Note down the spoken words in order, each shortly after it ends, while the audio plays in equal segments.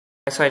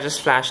So I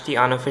just flashed the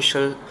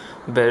unofficial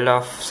build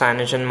of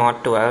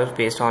CyanogenMod 12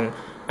 based on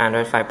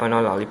Android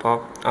 5.0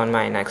 Lollipop on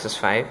my Nexus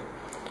 5.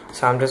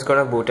 So I'm just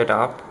gonna boot it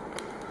up.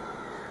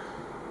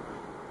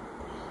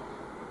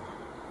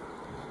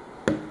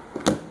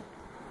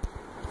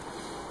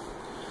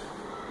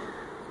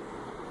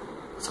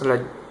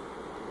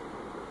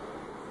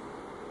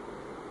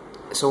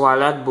 So while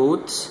that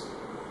boots,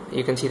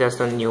 you can see that's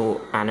the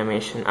new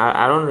animation.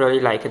 I don't really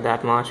like it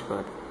that much,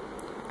 but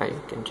I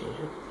can change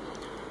it.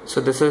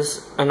 So this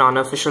is an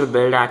unofficial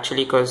build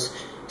actually, because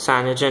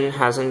Cyanogen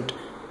hasn't.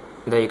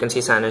 There you can see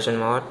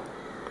CyanogenMod.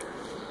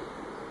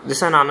 This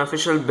is an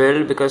unofficial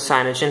build because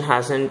Cyanogen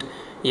hasn't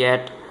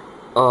yet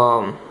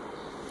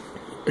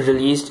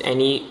released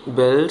any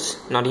builds,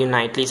 not even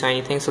nightlies or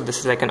anything. So this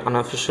is like an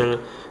unofficial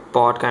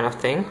pod kind of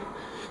thing.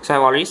 So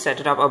I've already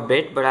set it up a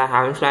bit, but I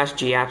haven't flashed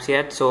GApps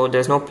yet, so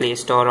there's no Play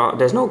Store or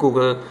there's no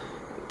Google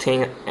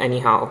thing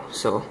anyhow.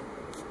 So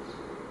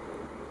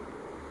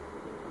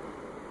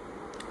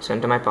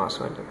enter my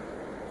password.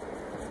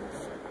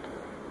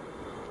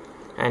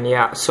 And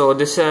yeah, so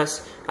this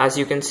is, as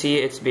you can see,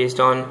 it's based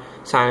on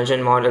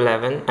CyanogenMod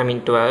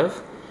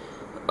 12.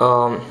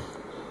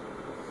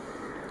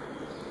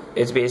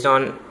 It's based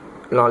on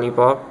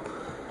Lollipop.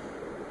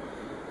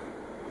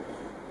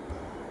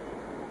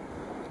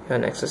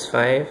 Nexus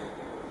 5,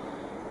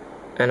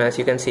 and as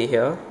you can see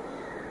here,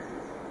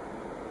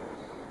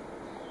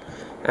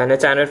 and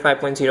it's Android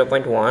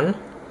 5.0.1,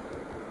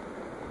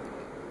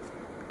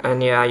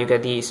 and yeah, you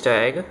get the Easter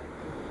egg.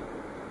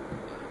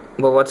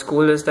 But what's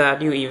cool is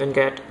that you even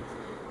get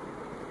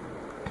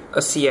a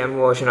CM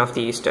version of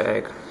the Easter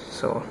egg.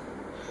 So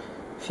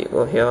if you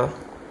go here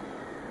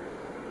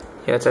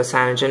it says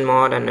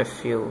CyanogenMod, and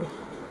if you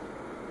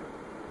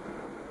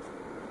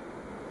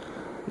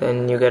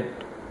then you get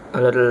a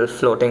little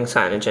floating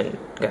Cyanogen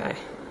guy.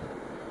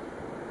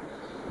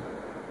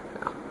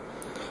 Yeah.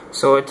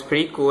 So it's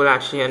pretty cool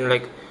actually, and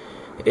like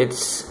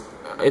it's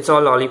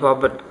all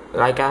Lollipop, but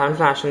like I haven't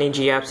flashed any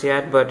GApps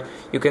yet, but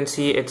you can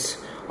see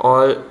it's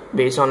all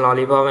based on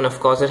Lollipop, and of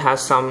course it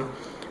has some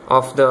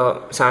of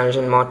the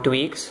CyanogenMod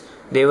tweaks.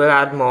 They will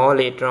add more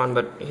later on,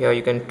 but here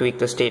you can tweak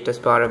the status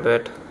bar a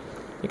bit.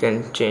 You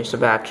can change the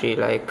battery,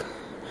 like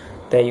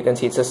there you can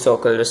see it's a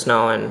circle just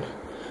now, and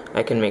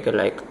I can make it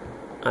like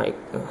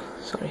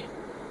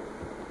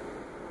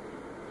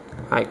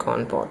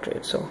icon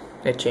portrait, so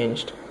it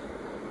changed.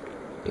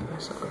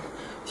 So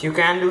you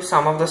can do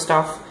some of the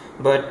stuff,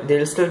 but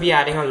they'll still be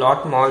adding a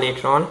lot more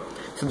later on.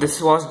 So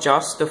this was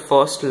just the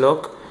first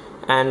look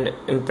and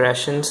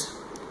impressions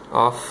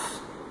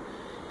of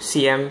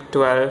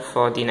CM12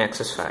 for the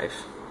Nexus 5.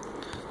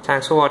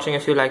 Thanks for watching.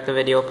 If you like the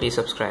video, please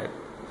subscribe.